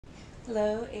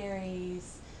Hello,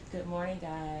 Aries. Good morning,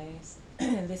 guys.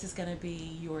 This is going to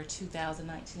be your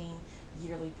 2019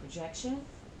 yearly projection,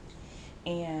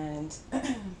 and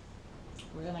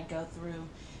we're going to go through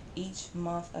each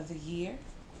month of the year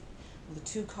with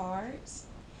two cards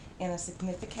and a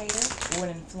significator or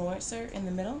an influencer in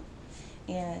the middle.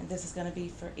 And this is going to be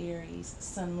for Aries,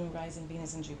 Sun, Moon, Rising,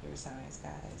 Venus, and Jupiter signs,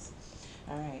 guys.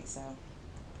 All right, so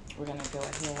we're going to go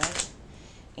ahead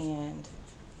and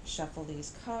shuffle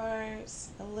these cards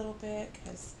a little bit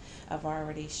because I've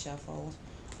already shuffled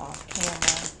off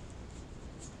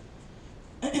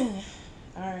camera.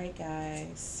 All right,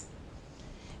 guys.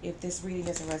 If this reading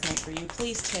doesn't resonate for you,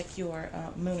 please check your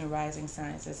moon and rising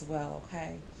signs as well,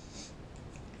 okay?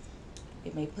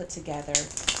 It may put together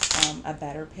a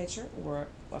better picture or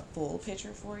a full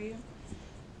picture for you.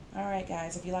 All right,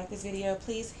 guys, if you like this video,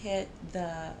 please hit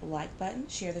the like button,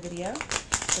 share the video,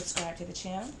 subscribe to the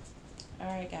channel. All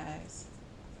right, guys.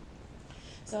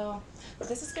 So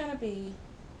this is going to be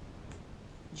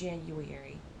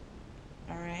January.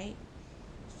 All right.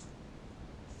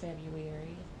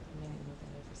 February. I'm going to move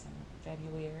that over some.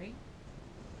 February.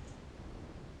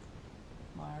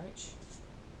 March.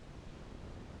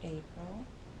 April.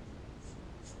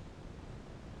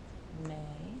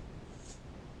 May.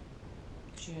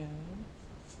 June.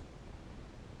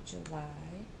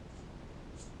 July.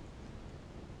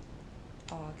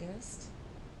 August.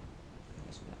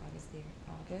 I should put August there.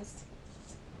 August.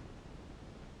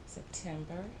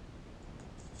 September.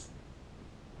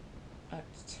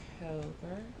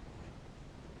 October.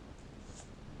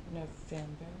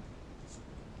 November.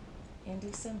 And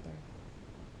December.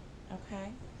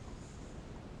 Okay.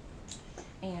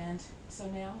 And so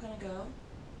now I'm going to go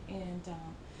and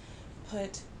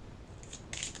put,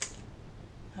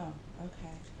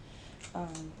 okay. Let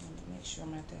me make sure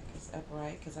my deck is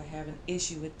upright because I have an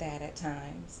issue with that at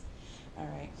times. All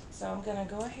right, so I'm going to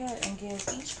go ahead and give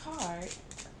each card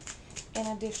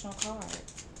an additional card.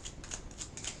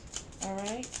 All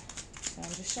right, so I'm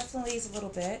just shuffling these a little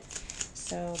bit,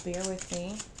 so bear with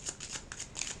me.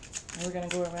 And we're going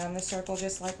to go around the circle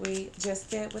just like we just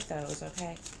did with those,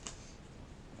 okay?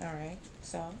 All right,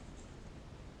 so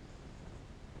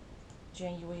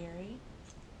January,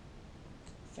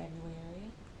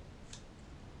 February,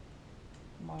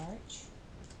 March,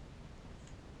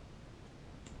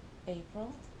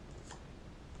 April,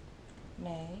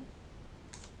 May,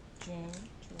 June,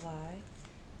 July,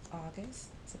 August,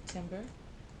 September,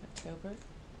 October,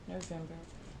 November,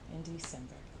 and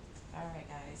December. All right,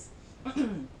 guys.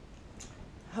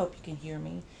 Hope you can hear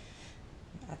me.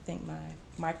 I think my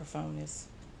microphone is,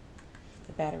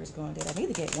 the battery's going dead. I need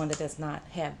to get one that does not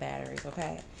have batteries,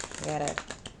 okay? I gotta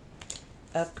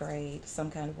upgrade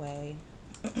some kind of way.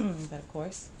 But of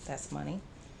course, that's money.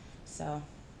 So,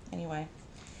 anyway,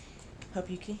 hope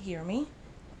you can hear me.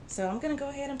 So I'm going to go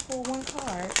ahead and pull one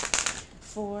card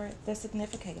for the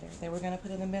significator that we're going to put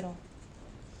in the middle.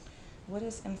 What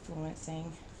is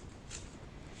influencing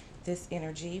this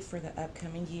energy for the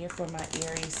upcoming year for my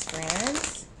Aries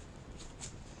friends?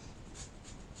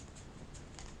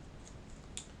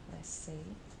 Let's see.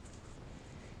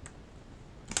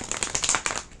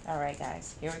 All right,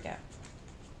 guys, here we go.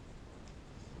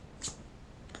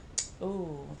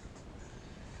 Ooh.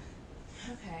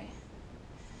 Okay.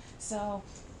 So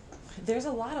there's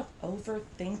a lot of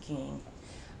overthinking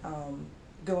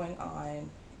going on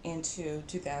into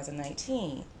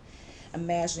 2019.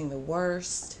 Imagining the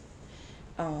worst,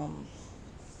 kind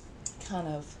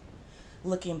of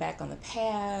looking back on the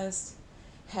past,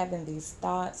 having these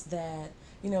thoughts that,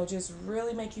 just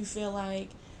really make you feel like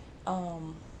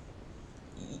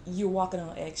you're walking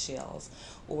on eggshells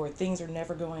or things are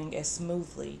never going as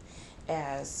smoothly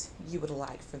as you would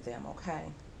like for them, okay?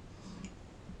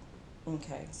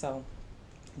 Okay, so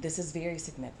this is very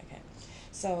significant.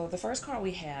 So the first card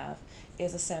we have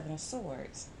is a Seven of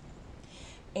Swords.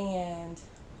 And,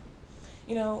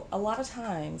 a lot of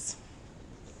times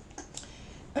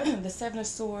the Seven of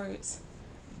Swords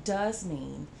does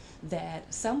mean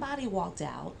that somebody walked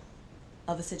out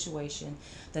of a situation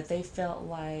that they felt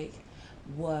like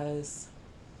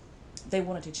they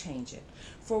wanted to change it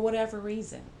for whatever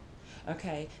reason.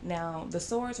 Okay, now the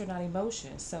swords are not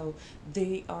emotions, so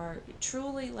they are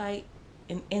truly like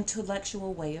an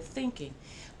intellectual way of thinking,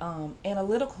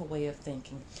 analytical way of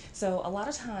thinking. So a lot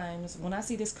of times when I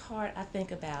see this card, I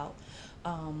think about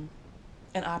an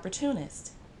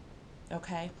opportunist,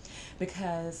 okay?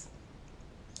 Because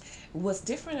what's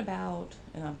different about,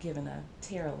 and I'm giving a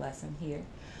tarot lesson here,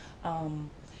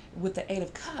 with the Eight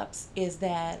of Cups is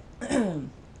that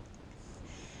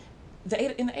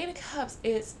in the Eight of Cups,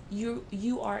 it's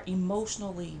you are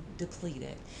emotionally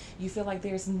depleted. You feel like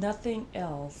there's nothing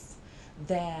else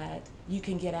that you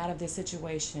can get out of this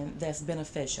situation that's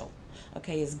beneficial.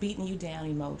 Okay, it's beating you down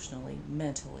emotionally,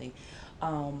 mentally.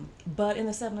 But in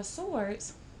the Seven of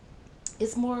Swords,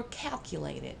 it's more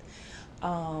calculated.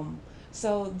 Um,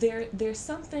 so there's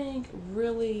something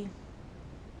really,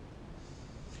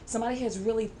 somebody has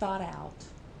really thought out.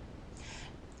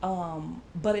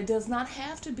 But it does not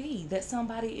have to be that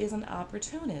somebody is an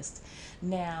opportunist.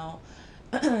 Now,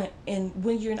 and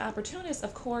when you're an opportunist,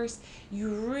 of course,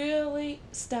 you really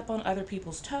step on other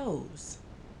people's toes.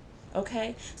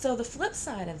 Okay? So the flip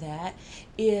side of that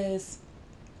is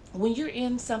when you're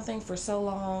in something for so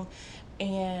long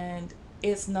and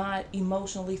it's not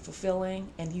emotionally fulfilling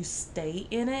and you stay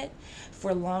in it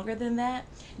for longer than that,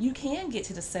 you can get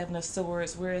to the Seven of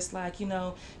Swords where it's like, you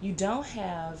don't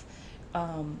have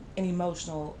an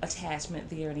emotional attachment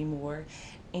there anymore,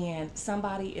 and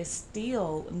somebody is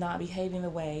still not behaving the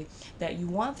way that you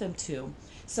want them to.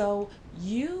 So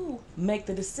you make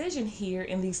the decision here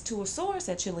in these Two of Swords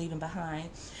that you're leaving behind,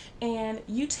 and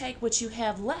you take what you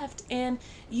have left and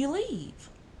you leave.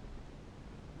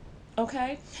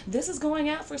 Okay, this is going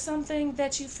out for something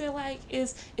that you feel like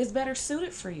is better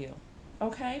suited for you.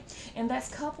 Okay, and that's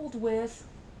coupled with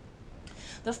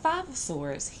the Five of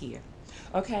Swords here.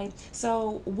 Okay,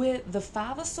 so with the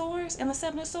Five of Swords and the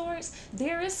Seven of Swords,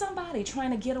 there is somebody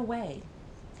trying to get away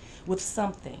with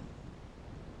something.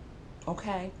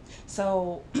 Okay,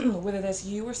 so whether that's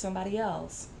you or somebody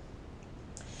else,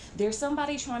 there's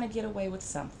somebody trying to get away with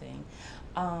something.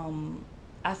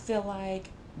 I feel like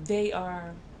they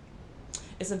are,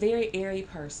 it's a very airy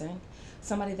person,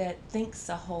 somebody that thinks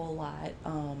a whole lot,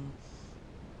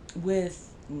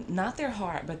 with not their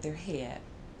heart but their head.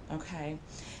 Okay,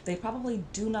 they probably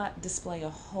do not display a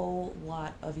whole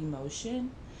lot of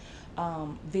emotion.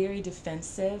 Very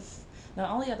defensive. Not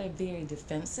only are they very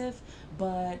defensive,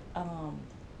 but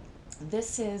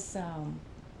this is um,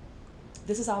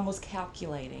 this is almost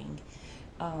calculating,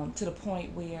 to the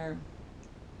point where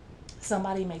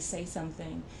somebody may say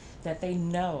something that they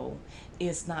know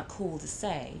is not cool to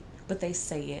say, but they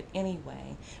say it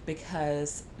anyway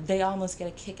because they almost get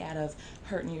a kick out of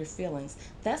hurting your feelings.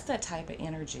 That's that type of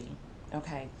energy,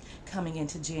 okay, coming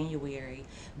into January,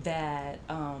 that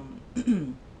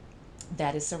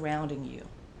that is surrounding you,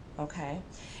 okay?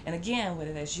 And again,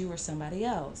 whether that's you or somebody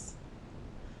else,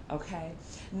 okay?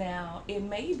 Now, it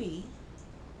may be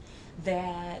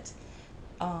that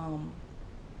um,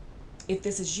 if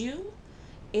this is you,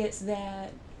 it's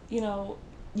that, you know,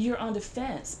 you're on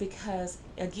defense because,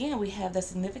 again, we have the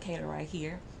significator right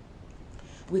here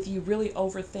with you really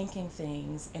overthinking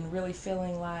things and really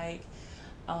feeling like,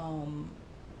 um,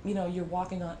 you're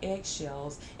walking on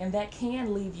eggshells, and that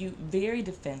can leave you very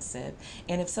defensive.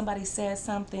 And if somebody says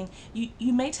something,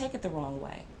 you may take it the wrong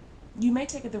way. You may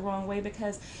take it the wrong way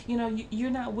because,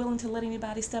 you're not willing to let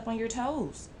anybody step on your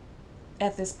toes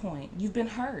at this point. You've been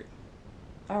hurt.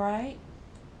 All right?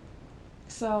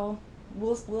 So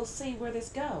we'll see where this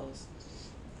goes.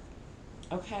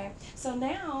 Okay. So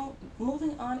now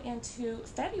moving on into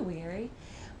February,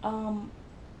 um,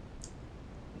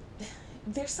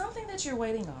 there's something that you're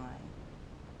waiting on.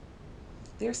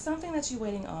 There's something that you're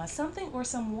waiting on, something or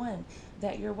someone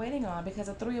that you're waiting on, because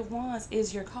the Three of Wands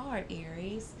is your card,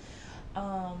 Aries.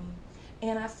 Um,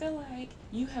 and I feel like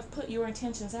you have put your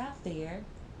intentions out there,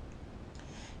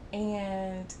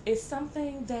 and it's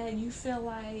something that you feel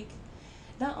like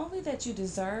not only that you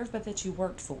deserve, but that you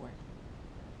worked for.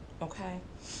 Okay?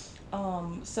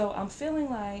 So I'm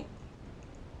feeling like,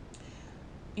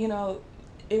 you know,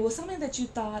 it was something that you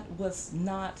thought was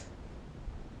not,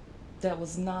 that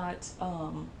was not,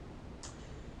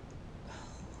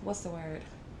 what's the word?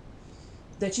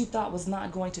 That you thought was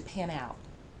not going to pan out.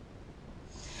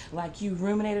 Like you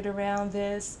ruminated around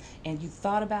this and you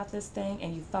thought about this thing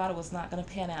and you thought it was not going to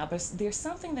pan out. But there's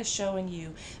something that's showing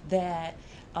you that,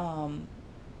 um,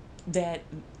 that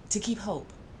to keep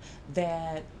hope,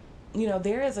 that,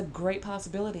 there is a great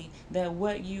possibility that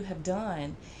what you have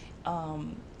done,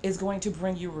 is going to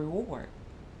bring you reward.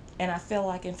 And I feel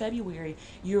like in February,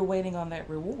 you're waiting on that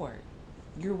reward.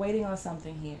 You're waiting on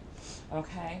something here.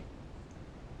 Okay?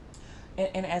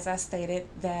 And as I stated,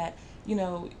 that,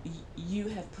 you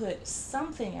have put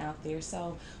something out there.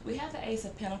 So we have the Ace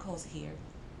of Pentacles here.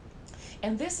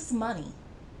 And this is money.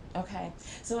 Okay?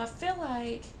 So I feel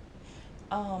like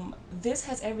this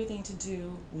has everything to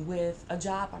do with a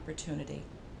job opportunity.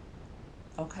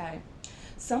 Okay?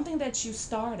 Something that you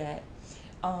started,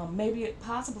 maybe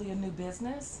possibly a new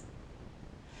business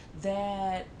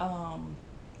that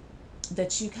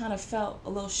that you kind of felt a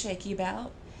little shaky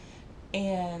about,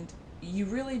 and you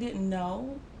really didn't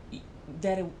know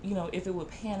that it, if it would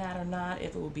pan out or not,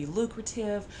 if it would be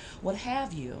lucrative, what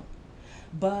have you.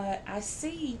 But I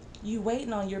see you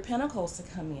waiting on your pentacles to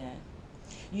come in.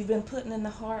 You've been putting in the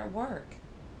hard work,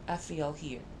 I feel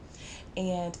here.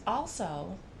 And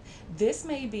also, this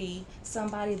may be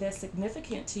somebody that's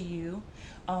significant to you,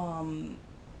 um,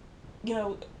 you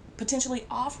know, potentially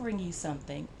offering you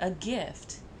something, a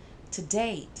gift to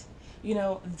date,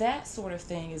 that sort of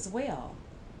thing as well.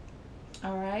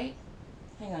 All right?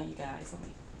 Hang on, you guys. Let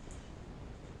me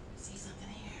see something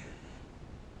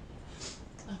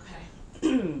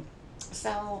here. Okay.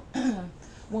 So,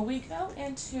 when we go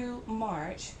into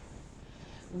March,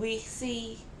 we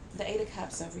see the Eight of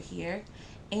Cups over here,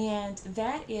 and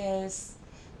that is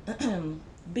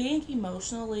being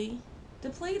emotionally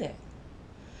depleted.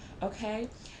 Okay,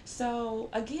 so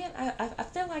again, I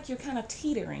feel like you're kind of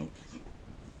teetering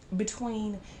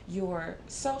between your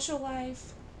social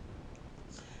life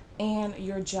and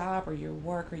your job or your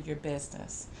work or your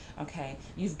business. Okay,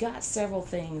 you've got several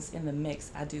things in the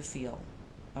mix, I do feel.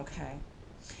 Okay,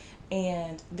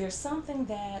 and there's something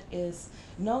that is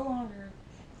no longer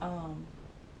um,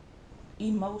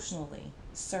 emotionally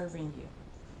serving you.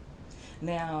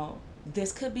 Now,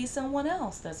 this could be someone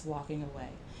else that's walking away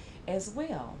as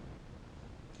well.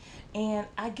 And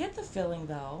I get the feeling,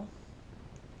 though,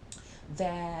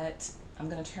 that I'm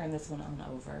going to turn this one on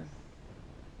over.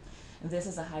 This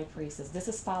is a high priestess. This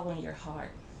is following your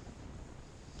heart.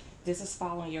 This is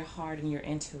following your heart and your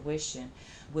intuition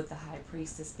with the high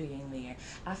priestess being there.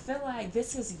 I feel like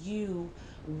this is you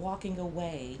walking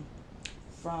away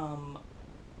from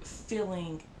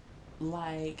feeling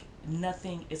like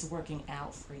nothing is working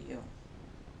out for you.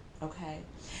 Okay?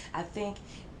 I think,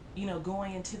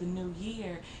 going into the new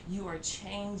year, you are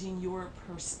changing your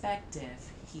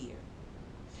perspective here.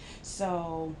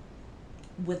 So,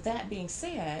 with that being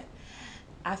said,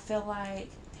 I feel like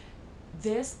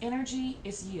this energy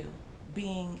is you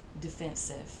being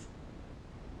defensive,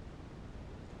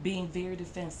 being very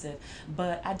defensive.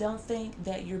 But I don't think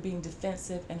that you're being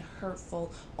defensive and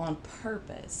hurtful on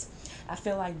purpose. I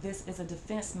feel like this is a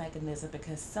defense mechanism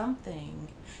because something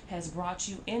has brought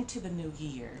you into the new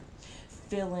year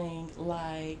feeling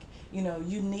like,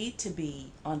 you need to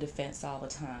be on defense all the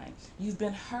time. You've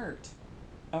been hurt,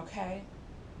 okay?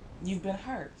 You've been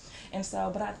hurt. And so,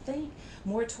 but I think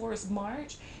more towards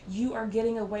March, you are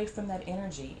getting away from that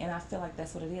energy. And I feel like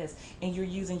that's what it is. And you're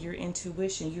using your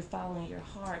intuition, you're following your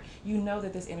heart. You know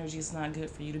that this energy is not good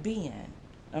for you to be in.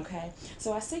 Okay?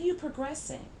 So I see you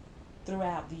progressing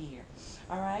throughout the year.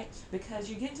 All right? Because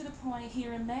you're getting to the point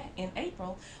here in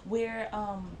April where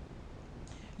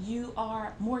you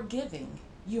are more giving.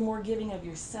 You're more giving of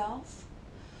yourself.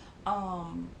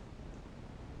 Um,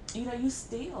 you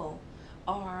still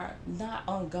are not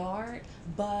on guard,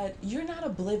 but you're not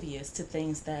oblivious to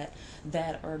things that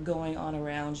are going on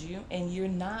around you, and you're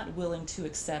not willing to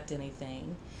accept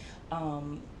anything.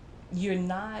 Um, you're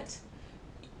not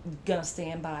gonna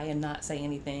stand by and not say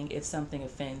anything if something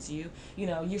offends you.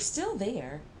 You're still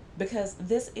there because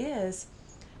this is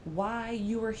why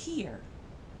you are here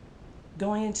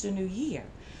going into the new year.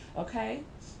 Okay,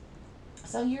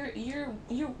 so you're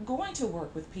going to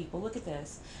work with people. Look at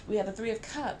this. We have the Three of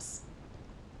Cups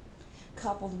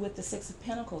coupled with the Six of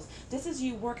Pentacles. This is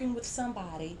you working with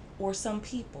somebody or some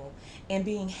people and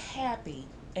being happy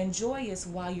and joyous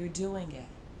while you're doing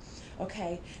it.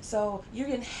 Okay, so you're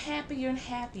getting happier and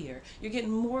happier. You're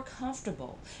getting more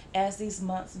comfortable as these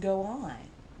months go on.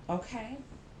 Okay,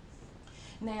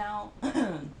 now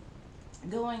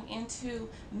going into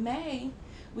May,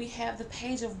 we have the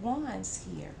Page of Wands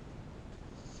here.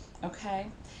 Okay,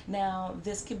 now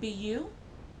this could be you.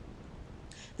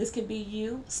 This could be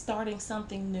you starting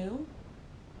something new,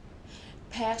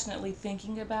 passionately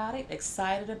thinking about it,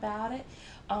 excited about it.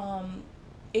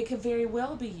 It could very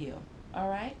well be you, all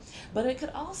right? But it could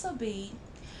also be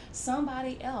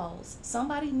somebody else,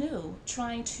 somebody new,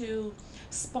 trying to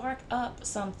spark up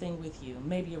something with you.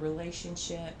 Maybe a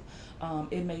relationship.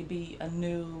 It may be a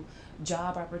new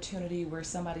job opportunity where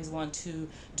somebody's want to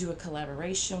do a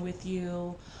collaboration with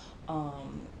you.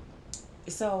 Um,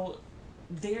 so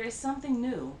there is something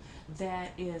new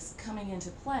that is coming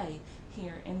into play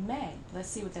here in May. Let's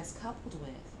see what that's coupled with.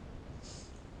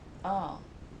 Oh,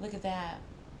 look at that.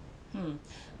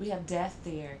 We have death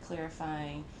there,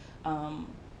 clarifying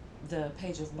the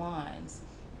Page of Wands.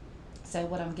 So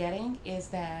what I'm getting is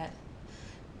that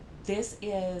this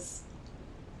is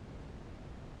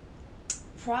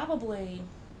probably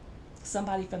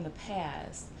somebody from the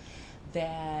past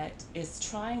that is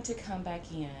trying to come back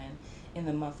in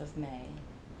the month of May,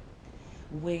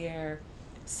 where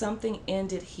something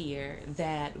ended here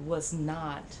that was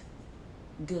not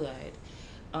good.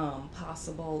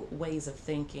 Possible ways of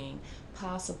thinking,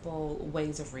 possible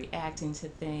ways of reacting to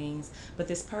things. But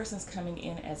this person's coming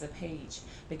in as a page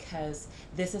because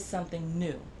this is something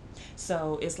new.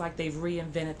 So it's like they've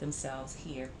reinvented themselves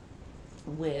here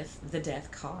with the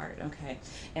death card, okay?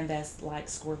 And that's like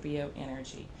Scorpio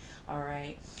energy, all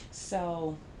right?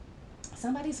 So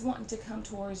somebody's wanting to come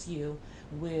towards you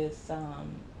with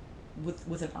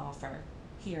with an offer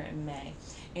here in May,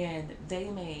 and they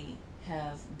may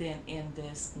have been in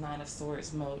this Nine of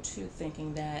Swords mode too,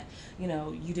 thinking that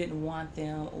you didn't want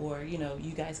them, or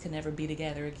you guys can never be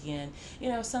together again,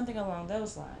 something along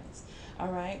those lines.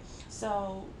 All right,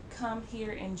 so come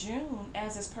here in June,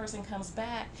 as this person comes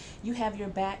back, you have your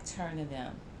back turned to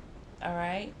them. All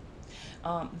right,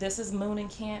 this is Moon and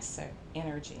Cancer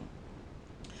energy,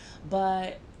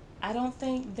 but I don't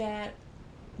think that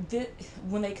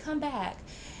when they come back,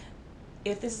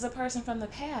 if this is a person from the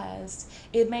past,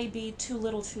 it may be too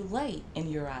little too late in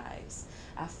your eyes.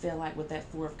 I feel like with that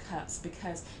Four of Cups,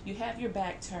 because you have your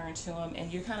back turned to them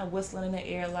and you're kind of whistling in the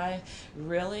air like,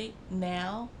 really?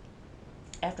 Now?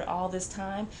 After all this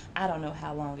time? I don't know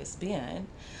how long it's been.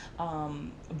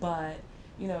 But,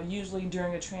 usually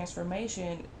during a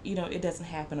transformation, it doesn't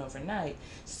happen overnight.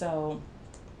 So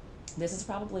this is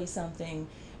probably something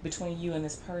between you and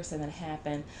this person that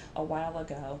happened a while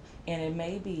ago, and it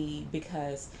may be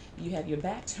because you have your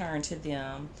back turned to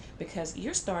them because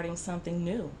you're starting something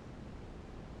new.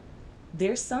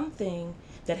 There's something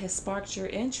that has sparked your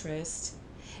interest,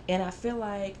 and I feel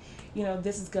like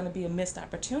this is going to be a missed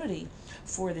opportunity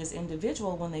for this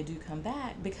individual when they do come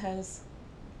back, because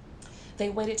they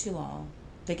waited too long.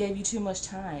 They gave you too much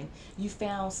time. You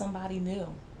found somebody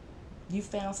new. You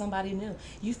found somebody new.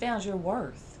 You found your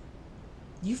worth.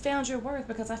 You found your worth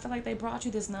because I feel like they brought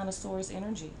you this Nine of Swords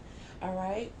energy. All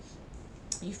right?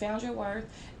 You found your worth,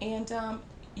 and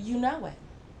you know it.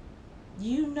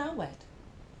 You know it.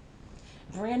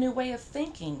 Brand new way of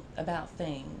thinking about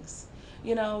things.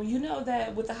 You know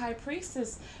that with the High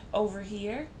Priestess over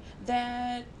here,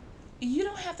 that you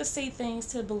don't have to see things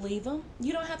to believe them.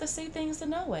 You don't have to see things to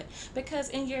know it. Because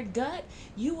in your gut,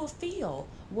 you will feel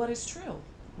what is true,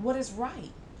 what is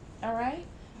right. All right?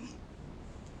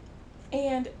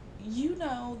 And you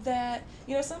know that,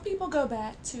 some people go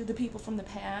back to the people from the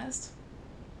past,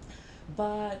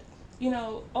 but,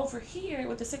 over here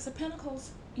with the Six of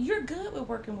Pentacles, you're good with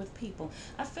working with people.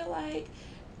 I feel like,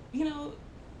 you know,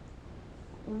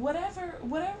 whatever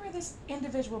this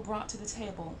individual brought to the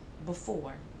table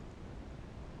before,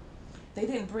 they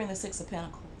didn't bring the Six of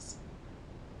Pentacles.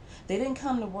 They didn't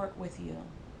come to work with you.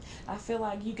 I feel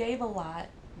like you gave a lot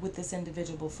with this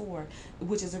individual before,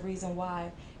 which is the reason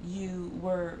why you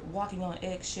were walking on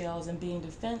eggshells and being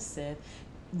defensive,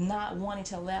 not wanting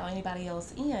to allow anybody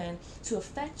else in to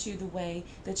affect you the way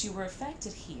that you were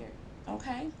affected here.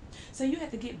 Okay? So you have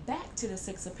to get back to the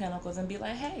Six of Pentacles and be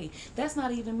like, hey, that's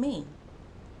not even me.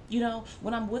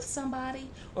 When I'm with somebody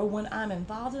or when I'm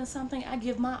involved in something, I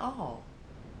give my all.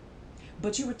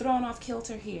 But you were thrown off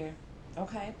kilter here.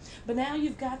 Okay, but now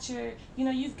you've got your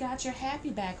happy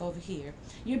back over here.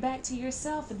 You're back to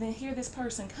yourself, and then here this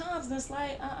person comes, and it's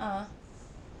like,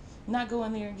 not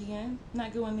going there again,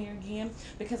 not going there again,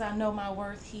 because I know my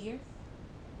worth here.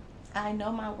 I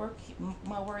know my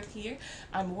worth here.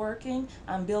 I'm working.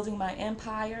 I'm building my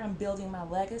empire. I'm building my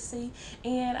legacy,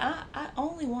 and I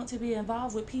only want to be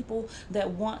involved with people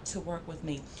that want to work with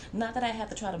me. Not that I have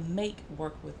to try to make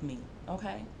work with me.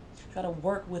 Okay. Try to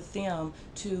work with them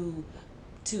to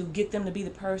get them to be the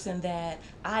person that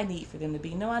I need for them to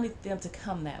be. No, I need them to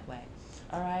come that way.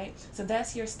 All right. So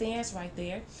that's your stance right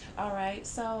there. All right.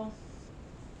 So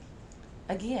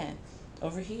again,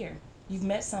 over here, you've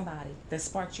met somebody that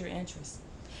sparked your interest.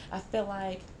 I feel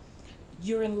like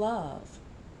you're in love,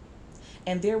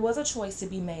 and there was a choice to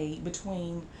be made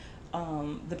between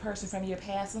the person from your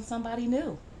past and somebody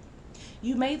new.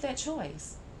 You made that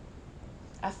choice.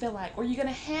 I feel like, or you're going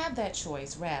to have that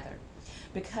choice rather,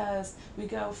 because we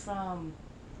go from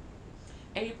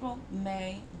April,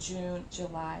 May, June,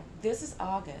 July. This is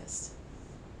August.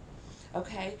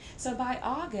 Okay, so by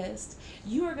August,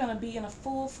 you are going to be in a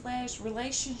full-fledged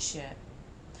relationship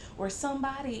where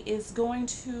somebody is going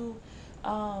to,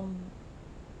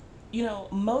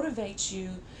 motivate you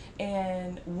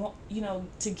and,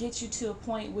 to get you to a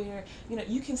point where,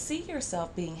 you can see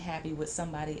yourself being happy with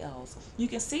somebody else. You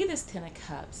can see this Ten of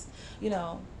Cups,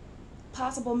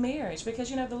 possible marriage, because,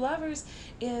 the Lovers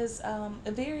is a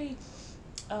very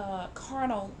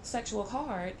carnal sexual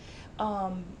card,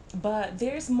 but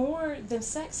there's more than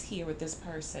sex here with this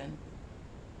person.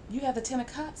 You have the Ten of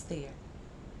Cups there.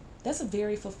 That's a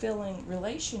very fulfilling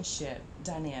relationship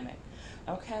dynamic.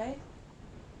 Okay?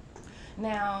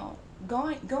 Now,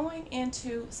 going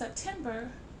into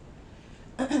September,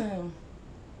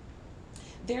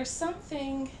 there's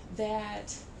something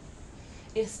that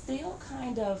is still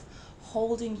kind of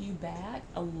holding you back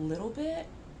a little bit,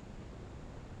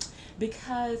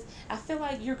 because I feel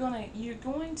like you're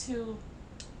going to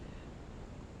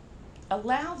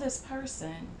allow this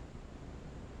person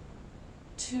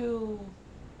to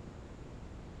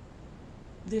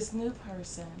this new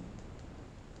person.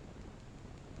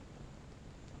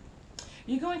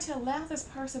 You're going to allow this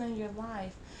person in your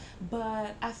life,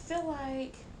 but I feel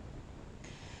like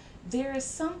there is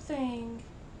something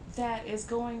that is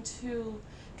going to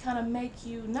kind of make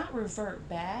you not revert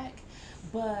back,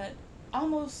 but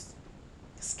almost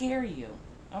scare you.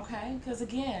 Okay? Because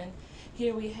again,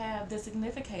 here we have the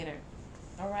significator,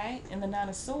 all right, in the Nine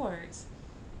of Swords.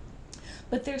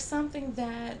 But there's something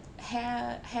that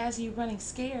has you running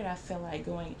scared, I feel like,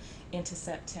 going into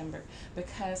September,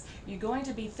 because you're going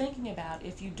to be thinking about,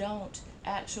 if you don't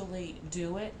actually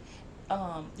do it,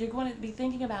 you're going to be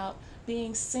thinking about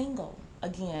being single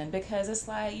again, because it's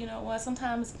like, you know what,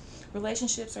 sometimes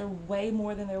relationships are way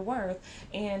more than they're worth,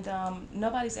 and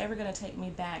nobody's ever going to take me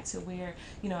back to where,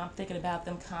 I'm thinking about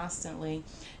them constantly.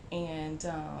 And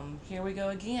here we go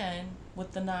again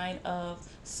with the Nine of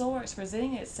Swords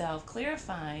presenting itself,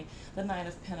 clarifying the Nine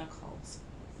of Pentacles.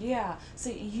 Yeah,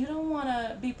 see, you don't want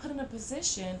to be put in a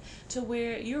position to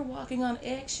where you're walking on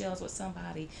eggshells with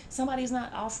somebody. Somebody's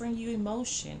not offering you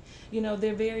emotion.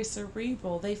 They're very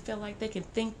cerebral. They feel like they can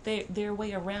think their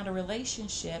way around a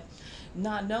relationship,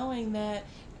 not knowing that,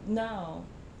 no,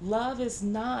 love is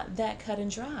not that cut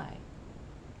and dry.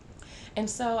 And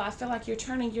so I feel like you're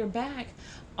turning your back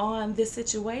on this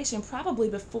situation probably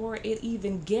before it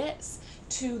even gets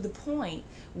to the point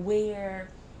where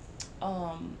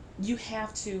you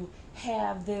have to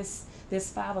have this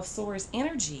Five of Swords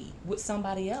energy with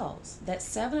somebody else, that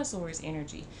Seven of Swords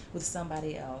energy with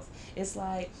somebody else. It's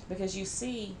like, because you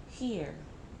see here,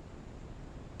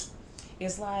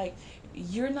 it's like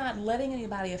you're not letting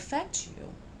anybody affect you.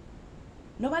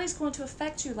 Nobody's going to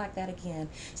affect you like that again.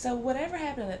 So whatever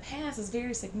happened in the past is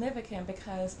very significant,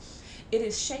 because it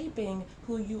is shaping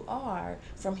who you are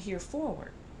from here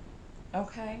forward.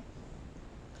 Okay?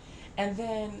 And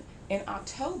then in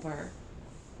October,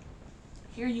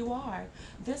 here you are.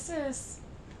 This is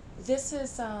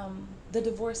the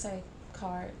divorcee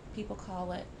card, people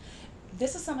call it.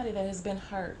 This is somebody that has been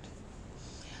hurt.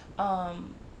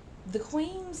 Um, the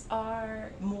queens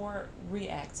are more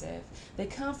reactive. They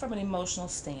come from an emotional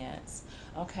stance.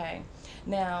 Okay.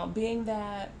 Now, being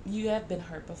that you have been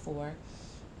hurt before,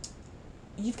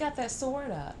 you've got that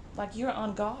sword up. Like, you're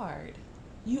on guard.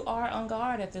 You are on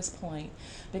guard at this point,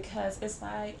 because it's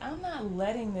like, I'm not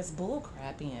letting this bull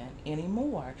crap in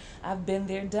anymore. I've been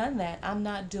there, done that. I'm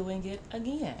not doing it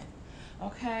again.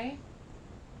 Okay?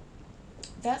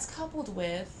 That's coupled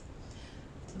with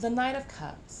the Knight of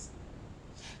Cups.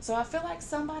 So I feel like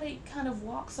somebody kind of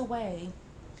walks away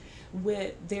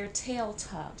with their tail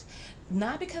tucked,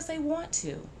 not because they want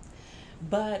to,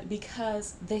 but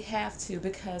because they have to,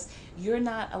 because you're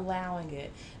not allowing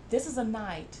it. This is a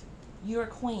knight. You're a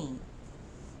queen.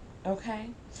 Okay?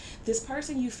 This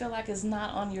person you feel like is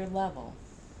not on your level.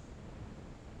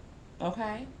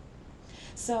 Okay?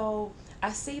 So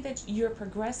I see that you're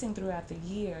progressing throughout the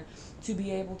year to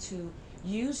be able to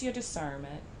use your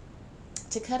discernment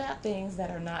to cut out things that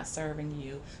are not serving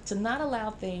you, to not allow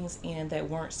things in that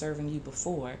weren't serving you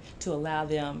before, to allow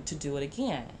them to do it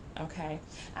again. Okay?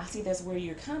 I see that's where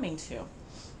you're coming to.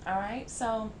 All right?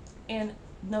 So in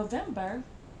November,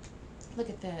 look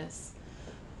at this.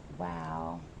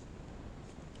 Wow.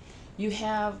 You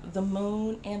have the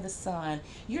moon and the sun.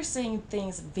 You're seeing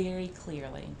things very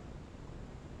clearly.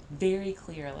 Very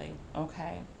clearly.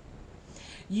 Okay?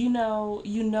 You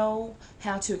know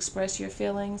how to express your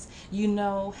feelings. You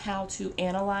know how to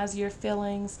analyze your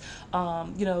feelings.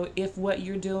 If what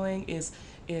you're doing is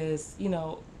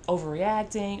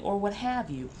overreacting or what have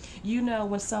you. You know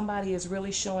when somebody is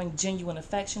really showing genuine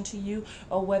affection to you,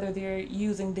 or whether they're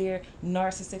using their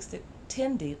narcissistic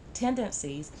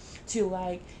tendencies to,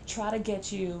 like, try to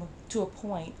get you to a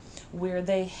point where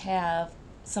they have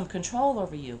some control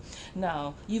over you.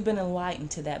 No, you've been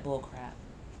enlightened to that bullcrap.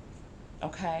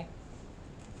 Okay?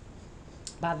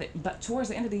 But towards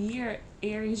the end of the year,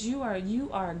 Aries, you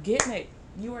are getting it.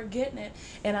 You are getting it,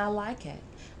 and I like it.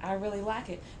 I really like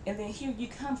it. And then here you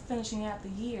come, finishing out the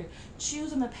year,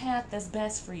 choosing the path that's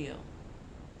best for you.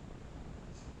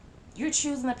 You're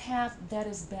choosing the path that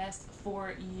is best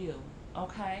for you.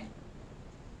 Okay?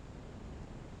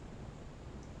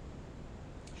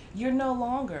 You're no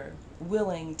longer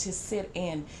willing to sit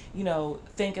and,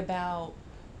 think about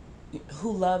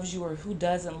who loves you or who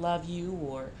doesn't love you,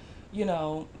 or,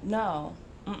 no.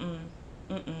 Mm-mm.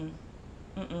 Mm-mm.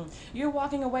 Mm-mm. You're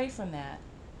walking away from that.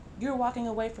 You're walking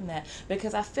away from that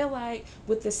because I feel like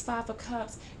with this Five of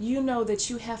Cups, you know that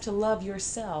you have to love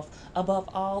yourself above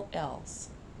all else.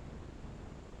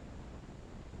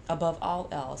 Above all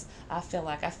else, I feel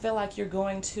like you're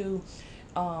going to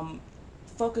um,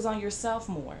 focus on yourself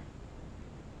more.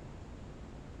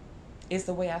 Is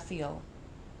the way I feel,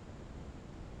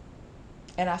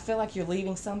 and I feel like you're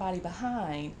leaving somebody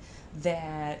behind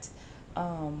that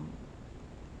um,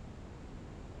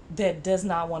 that does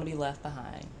not want to be left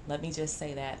behind. Let me just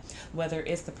say that. Whether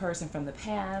it's the person from the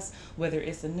past, whether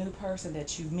it's the new person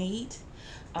that you meet,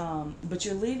 but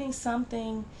you're leaving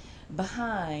something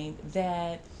behind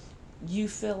that you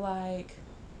feel like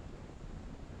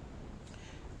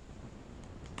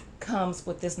comes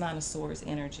with this Nine of Swords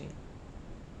energy.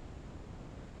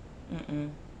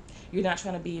 Mm-mm. You're not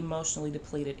trying to be emotionally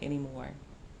depleted anymore.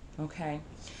 Okay.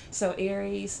 So,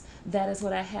 Aries, that is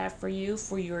what I have for you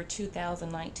for your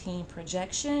 2019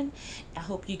 projection. I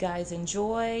hope you guys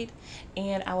enjoyed,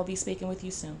 and I will be speaking with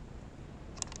you soon.